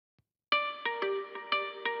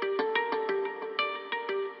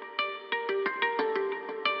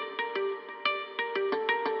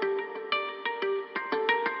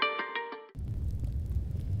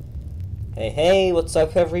Hey, what's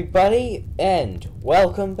up everybody, and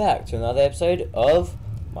welcome back to another episode of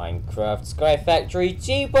Minecraft Skyfactory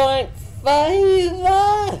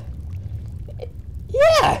 2.5!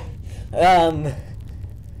 Yeah!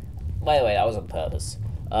 By the way, that was on purpose.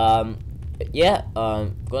 Gonna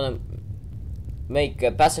make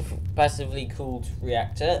a passively cooled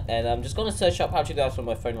reactor, and I'm just gonna search up how to do that on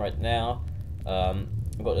my phone right now. I've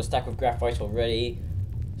got a stack of graphite already,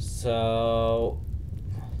 so...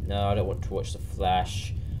 No, I don't want to watch the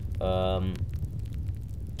flash.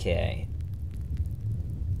 Okay.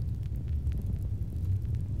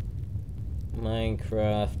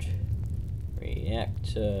 Minecraft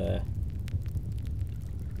reactor.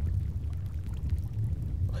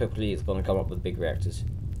 Hopefully it's gonna come up with big reactors.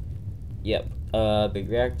 Yep, big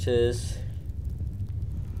reactors.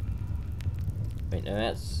 Wait, no,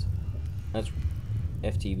 that's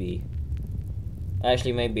FTB.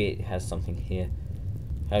 Actually, maybe it has something here.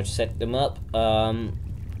 How to set them up.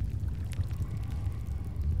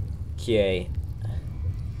 Okay.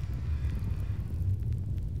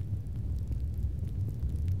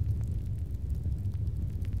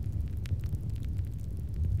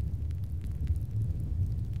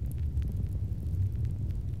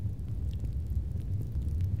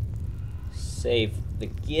 Save the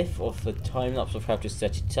GIF of the time lapse of how to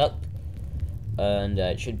set it up, and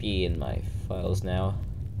it should be in my files now.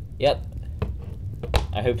 Yep.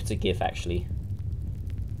 I hope it's a GIF, actually.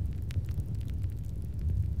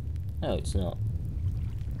 No, it's not.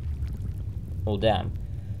 Oh, damn.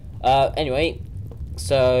 Anyway,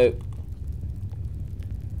 so...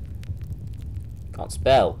 Can't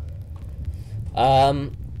spell.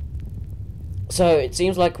 So, it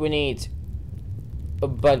seems like we need a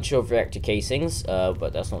bunch of reactor casings,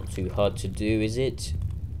 but that's not too hard to do, is it?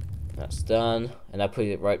 That's done. And I put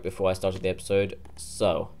it right before I started the episode,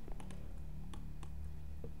 so...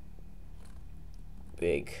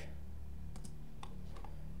 Big.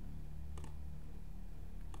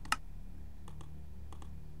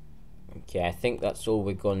 Okay, I think that's all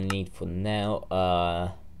we're gonna need for now.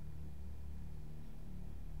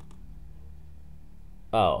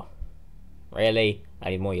 Oh, really? I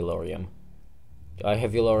need more Yellorium. Do I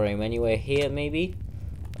have Yellorium anywhere here, maybe?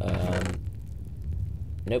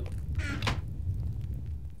 Nope.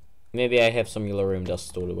 Maybe I have some Yellorium dust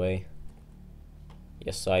stored away.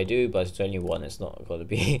 Yes, I do, but it's only one. It's not going to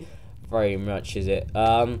be very much, is it?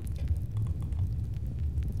 What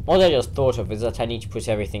I just thought of is that I need to put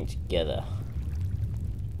everything together.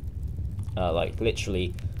 Like,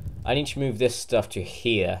 literally, I need to move this stuff to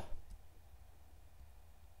here.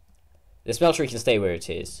 The smeltery can stay where it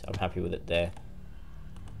is. I'm happy with it there.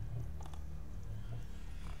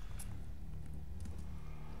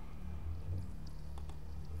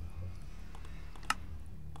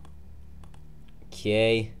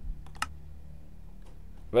 Okay.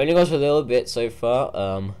 We've only got a little bit so far.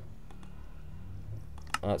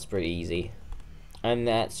 That's pretty easy. And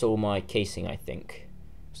that's all my casing, I think.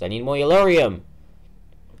 So I need more Yellorium.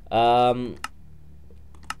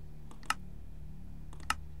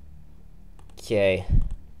 Okay.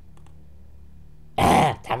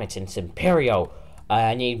 Ah, damn it, it's Imperio.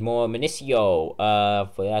 I need more Minicio.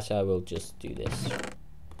 For that I will just do this.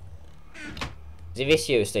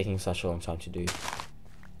 Zivicio is taking such a long time to do.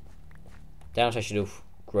 Doubt I should have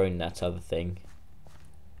grown that other thing,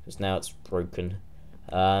 because now it's broken.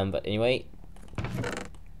 But anyway,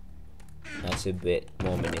 that's a bit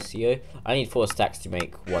more Minicio. I need 4 stacks to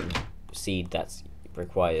make one seed that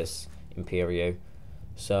requires Imperio.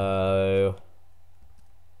 So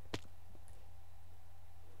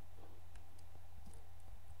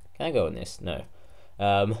can I go on this? No.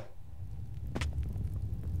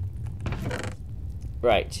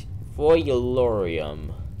 Right, for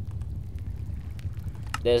Yellorium,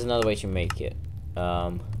 there's another way to make it.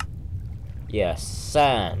 Yeah,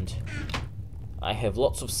 sand. I have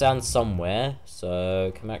lots of sand somewhere,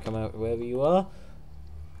 so come out wherever you are.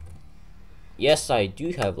 Yes, I do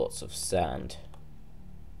have lots of sand.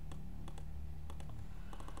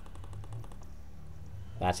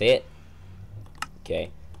 That's it. Okay,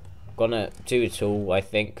 gonna do it all, I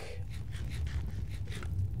think.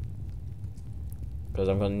 Because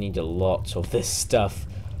I'm going to need a lot of this stuff.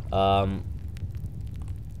 I'll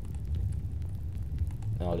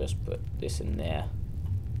just put this in there.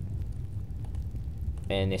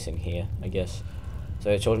 And this in here, I guess. So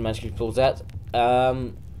it automatically pulls that.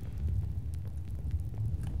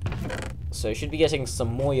 So I should be getting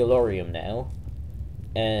some more Yellorium now.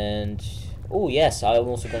 And... oh yes, I'm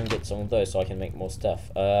also going to get some of those so I can make more stuff.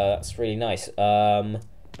 That's really nice.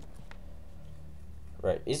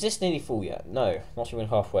 Right, is this nearly full yet? No, not even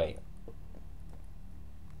halfway.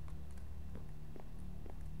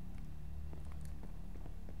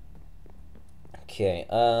 Okay,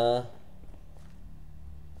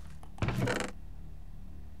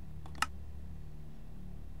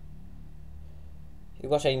 you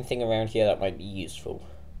got anything around here that might be useful?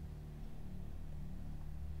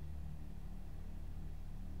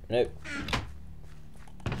 Nope.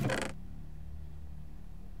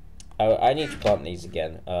 Oh, I need to plant these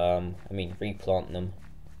again. I mean, replant them.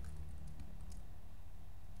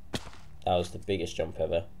 That was the biggest jump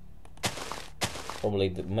ever. Probably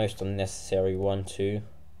the most unnecessary one too.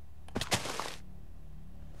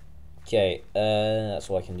 Okay, that's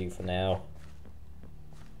all I can do for now.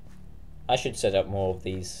 I should set up more of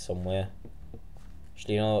these somewhere.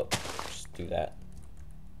 Actually, you know what? Just do that.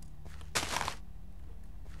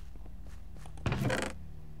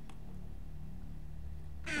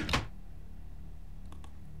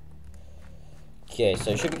 Okay,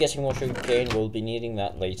 so should be getting more sugarcane. We'll be needing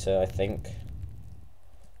that later, I think.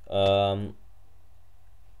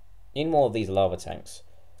 Need more of these lava tanks.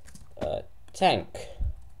 Tank.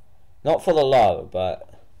 Not for the lava,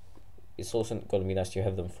 but it's also going to be nice to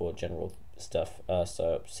have them for general stuff.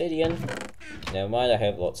 So obsidian. Never mind, I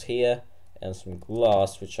have lots here. And some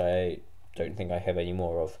glass, which I don't think I have any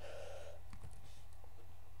more of.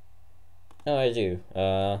 No, I do.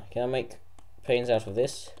 Can I make panes out of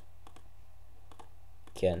this?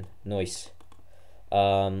 Can. Nice.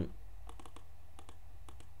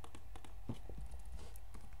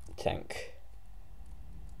 Tank.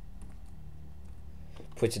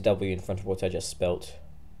 Put a W in front of what I just spelt.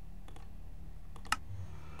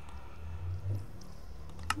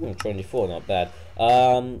 24, not bad.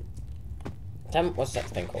 Damn, what's that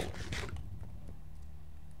thing called?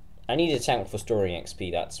 I need a tank for storing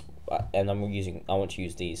XP. That's and I want to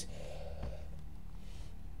use these.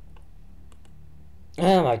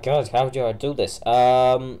 Oh my god, how do I do this?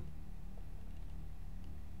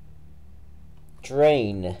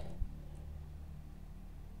 Drain.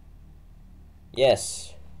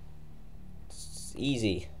 Yes. It's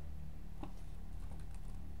easy.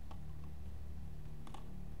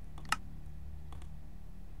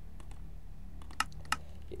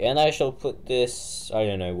 And I shall put this, I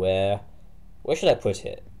don't know where. Where should I put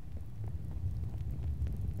it?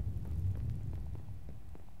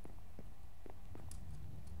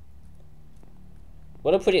 I'm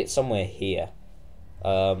gonna put it somewhere here.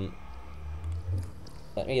 Let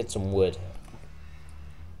me get some wood.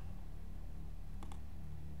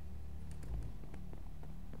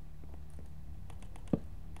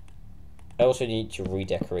 I also need to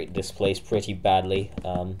redecorate this place pretty badly,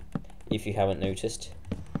 if you haven't noticed.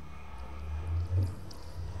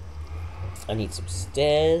 I need some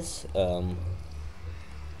stairs,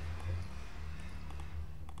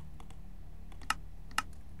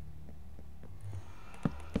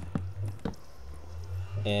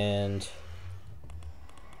 and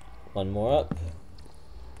one more up.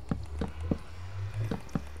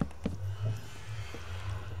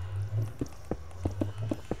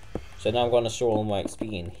 So now I'm going to store all my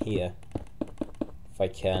XP in here, if I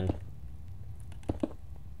can.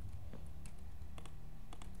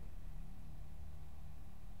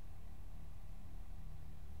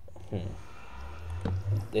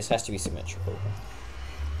 This has to be symmetrical.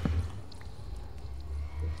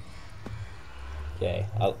 Okay,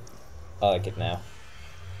 I like it now.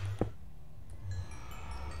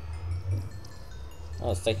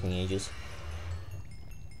 Oh, it's taking ages.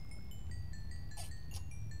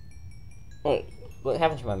 Wait, what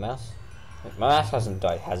happened to my mouse? My mouse hasn't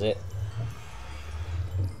died, has it?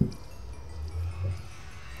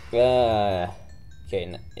 Okay,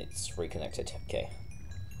 it's reconnected. Okay.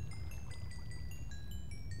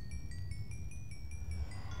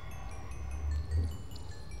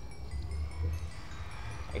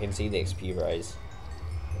 I can see the XP rise.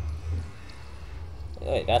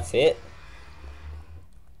 Wait, that's it?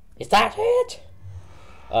 Is that it?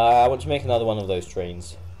 I want to make another one of those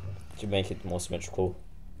trains to make it more symmetrical.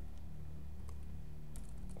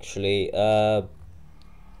 Actually,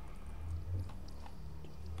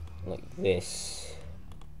 like this.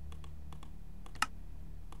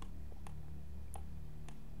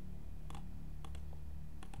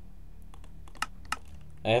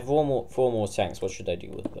 I have four more tanks. What should I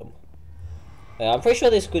do with them? I'm pretty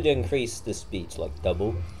sure this could increase the speed to like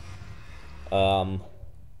double.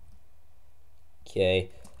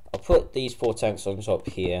 Okay, I'll put these 4 tanks on top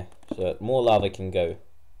here so that more lava can go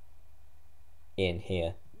in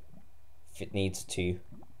here if it needs to.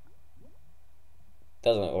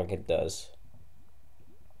 Doesn't look like it does.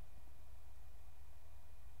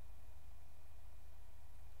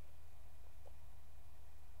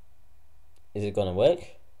 Is it gonna work?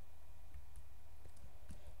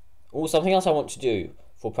 Oh, something else I want to do.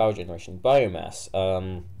 for power generation. Biomass.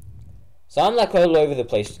 So I'm like all over the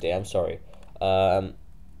place today. I'm sorry.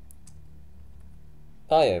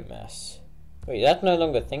 Biomass. Wait, that's no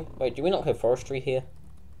longer a thing. Wait, do we not have forestry here?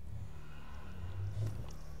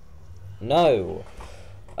 No.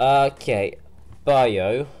 Okay.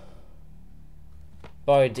 Biodiesel.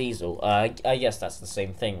 I guess that's the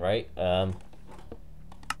same thing, right? No,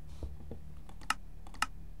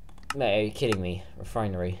 are you kidding me?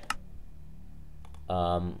 Refinery.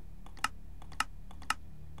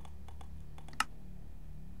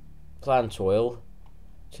 Plant oil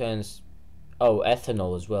turns. Oh,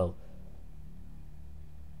 ethanol as well.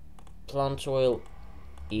 Plant oil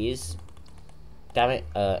is. Damn it.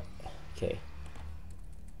 Okay.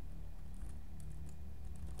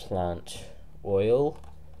 Plant oil.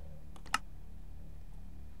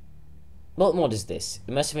 What mod is this?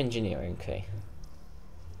 Immersive engineering. Okay.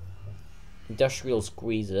 Industrial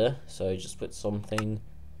squeezer. So just put something.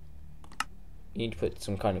 You need to put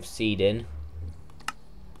some kind of seed in.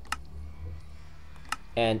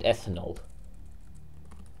 And ethanol.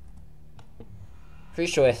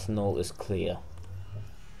 Pretty sure ethanol is clear.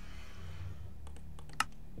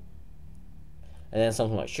 And then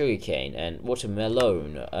something like sugarcane and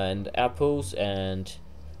watermelon and apples and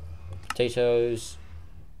potatoes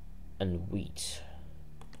and wheat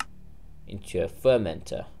into a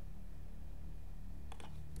fermenter.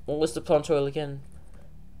 What was the plant oil again?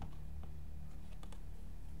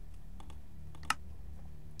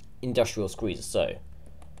 Industrial squeezer. So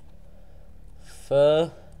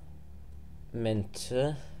fermenter.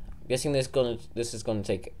 I'm guessing this is gonna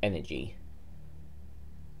take energy.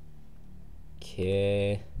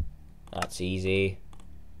 Okay, that's easy.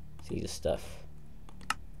 It's easy stuff.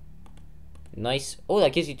 Nice. Oh,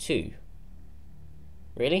 that gives you 2.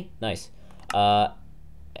 Really? Nice. And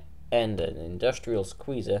an industrial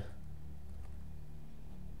squeezer.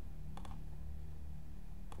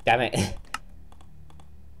 Damn it.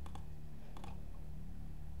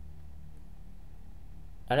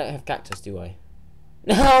 I don't have cactus, do I?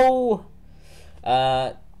 No!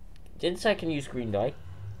 Didn't say I can use green dye.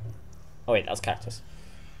 Oh wait, that's cactus.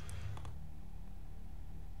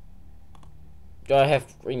 Do I have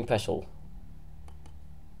green petal?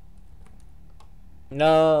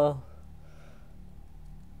 No.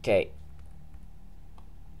 Okay.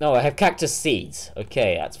 No, I have cactus seeds.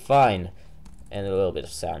 Okay, that's fine. And a little bit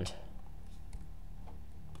of sand.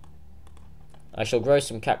 I shall grow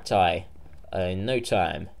some cacti in no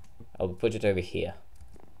time. I'll put it over here.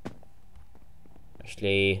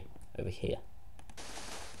 Actually, over here.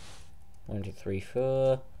 1, 2, 3,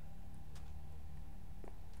 4.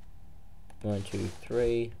 1, 2,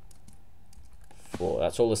 3, 4.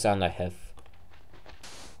 That's all the sand I have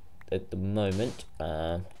at the moment.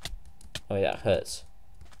 Oh wait, that hurts.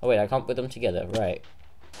 Oh wait, I can't put them together. Right.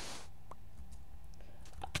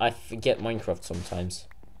 I forget Minecraft sometimes.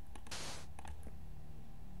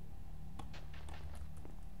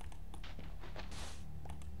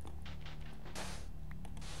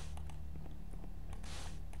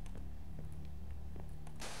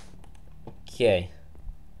 Okay.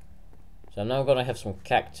 So I'm now gonna have some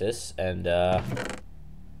cactus and lots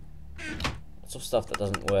of stuff that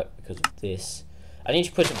doesn't work because of this. I need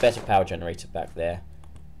to put a better power generator back there,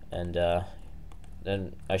 and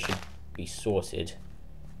then I should be sorted.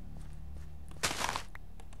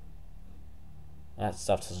 That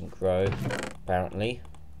stuff doesn't grow, apparently.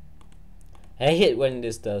 I hate when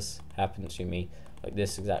this does happen to me, like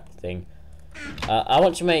this exact thing. I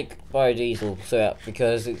want to make biodiesel so that,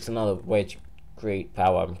 because it's another way to create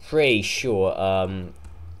power. I'm pretty sure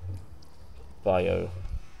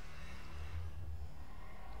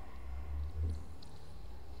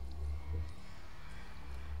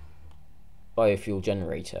biofuel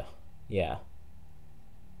generator. Yeah.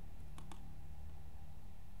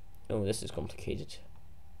 Oh, this is complicated.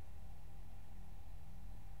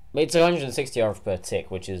 It's 160 hours per tick,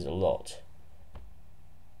 which is a lot.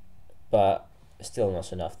 But still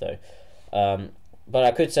not enough though. But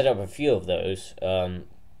I could set up a few of those.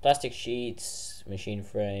 Plastic sheets, machine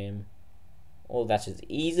frame, all that is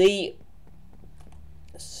easy.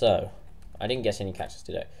 So, I didn't get any cactus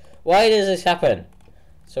today. Why does this happen?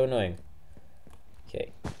 So annoying.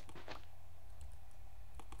 Okay.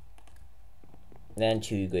 Then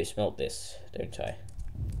to go smelt this, don't I?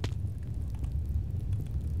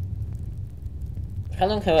 How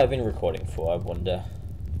long have I been recording for, I wonder?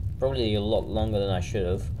 Probably a lot longer than I should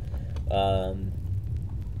have.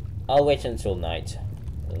 I'll wait until night.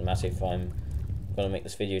 Doesn't matter if I'm gonna make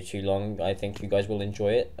this video too long. I think you guys will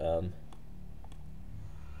enjoy it.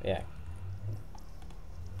 Yeah.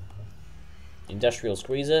 Industrial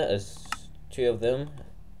squeezer, as 2 of them.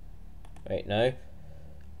 Wait, no.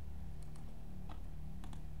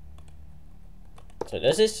 So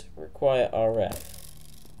does this require RF?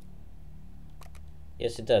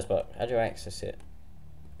 Yes, it does, but how do I access it?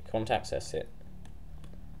 I can't access it.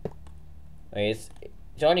 Wait,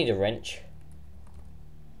 do I need a wrench?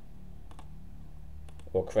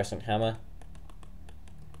 Or a crescent hammer?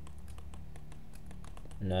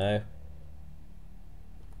 No.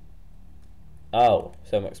 Oh,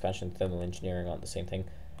 thermal expansion and thermal engineering aren't the same thing.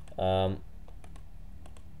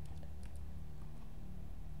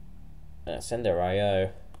 Sender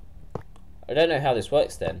IO. I don't know how this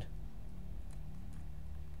works then.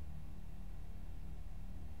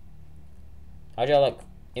 How do I like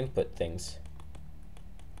input things?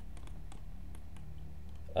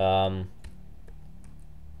 Like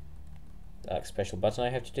special button I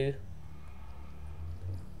have to do?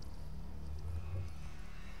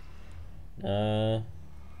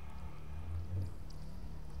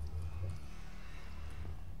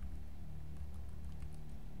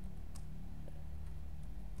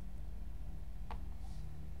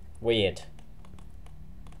 Weird.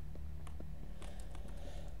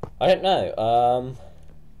 I don't know.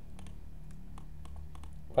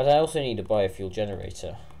 But I also need a biofuel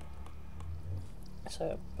generator.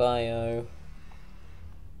 So biofuel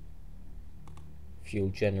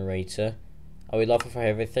generator. Are we looking for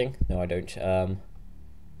everything? No, I don't.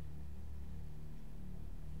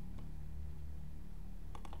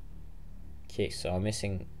 Okay, so I'm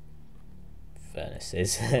missing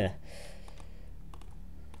furnaces.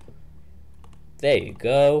 There you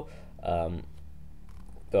go.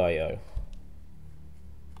 Bio.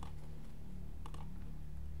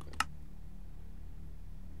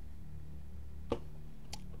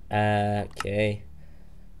 Okay.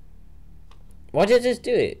 Why did I just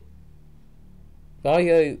do it?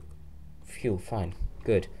 Biofuel, fine.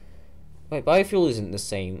 Good. Wait, biofuel isn't the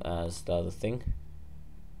same as the other thing.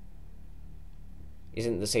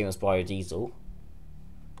 Isn't the same as biodiesel.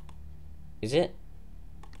 Is it?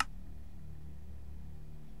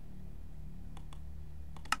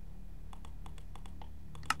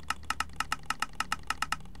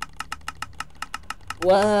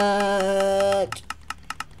 What?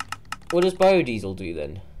 What does biodiesel do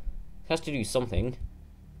then? It has to do something.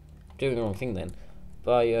 I'm doing the wrong thing then.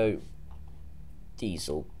 Biodiesel.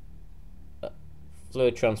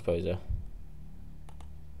 Fluid transposer.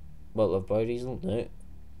 Bottle of biodiesel? No.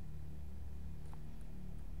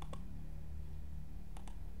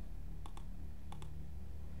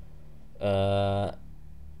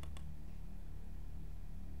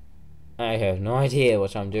 I have no idea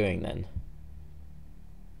what I'm doing then.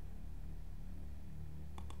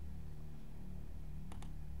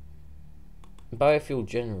 Biofuel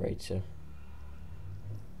generator.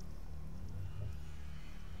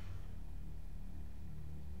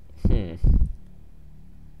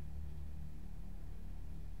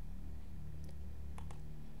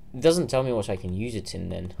 It doesn't tell me what I can use it in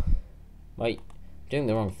then. Am I doing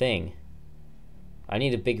the wrong thing? I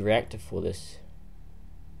need a big reactor for this.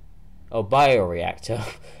 Oh, bioreactor.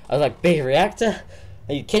 I was like, big reactor?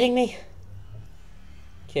 Are you kidding me?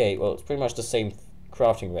 Okay, well, it's pretty much the same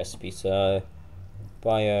crafting recipe, so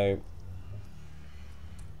bio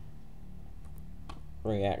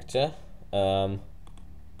reactor.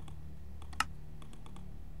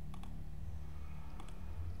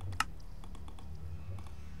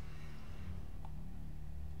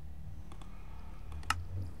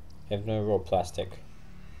 Have no raw plastic,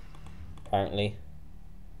 apparently.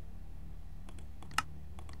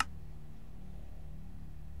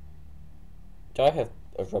 Do I have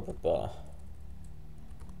a rubber bar?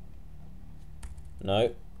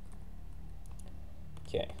 No.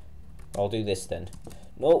 Okay. I'll do this then.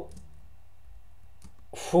 No.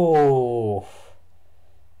 Whew.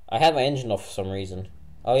 I had my engine off for some reason.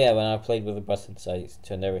 Oh yeah, when I played with the buttons, I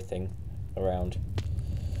turned everything around.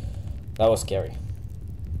 That was scary.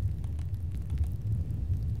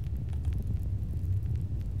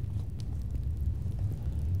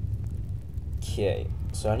 Okay,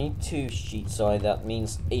 so I need 2 sheets, so that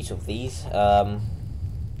means 8 of these.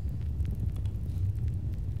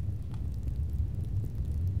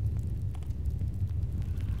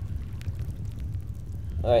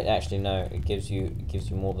 Right, actually no, it gives you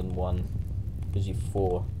more than 1. It gives you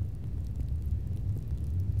 4.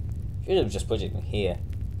 Should have just put it in here.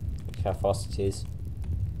 Look how fast it is.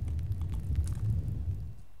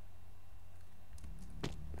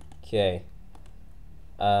 Okay.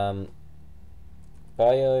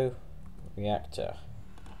 Bio reactor.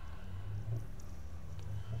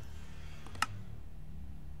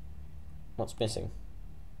 What's missing?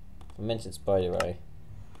 Fermented spider eye.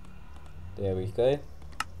 There we go.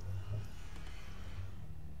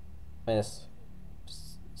 There's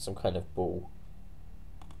some kind of ball.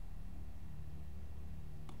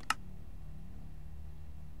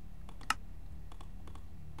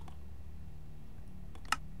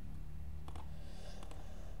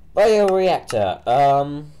 Bioreactor.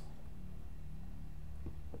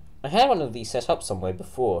 I had one of these set up somewhere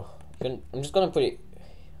before. I'm just gonna put it.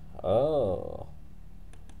 Oh,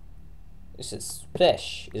 this is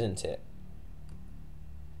splash, isn't it?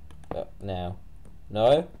 Now,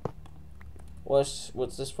 no. What's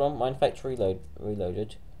this from? Minefactory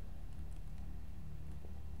Reloaded.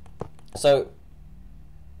 So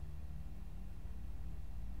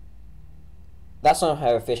that's not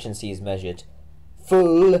how efficiency is measured.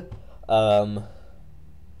 Full.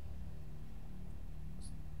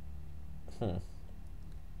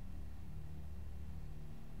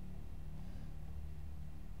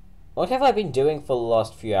 What have I been doing for the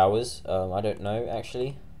last few hours? I don't know,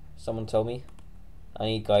 actually. Someone tell me. I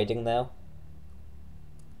need guiding now.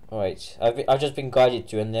 Alright, I've just been guided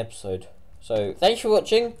to end the episode. So, thanks for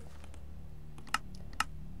watching.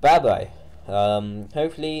 Bye bye.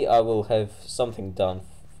 Hopefully I will have something done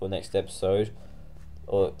for next episode.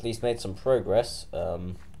 Or at least made some progress.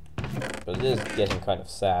 But it is getting kind of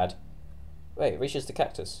sad. Wait, it reaches the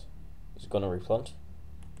cactus. Is it gonna replant?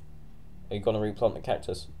 Are you gonna replant the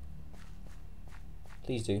cactus?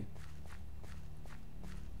 Please do.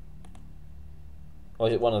 Or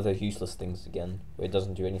is it one of those useless things again, where it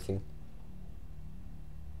doesn't do anything?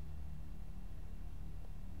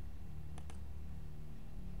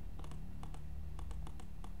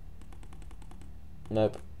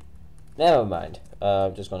 Nope. Never mind.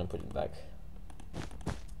 I'm just gonna put it back.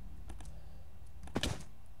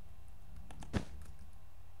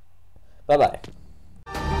 Bye bye.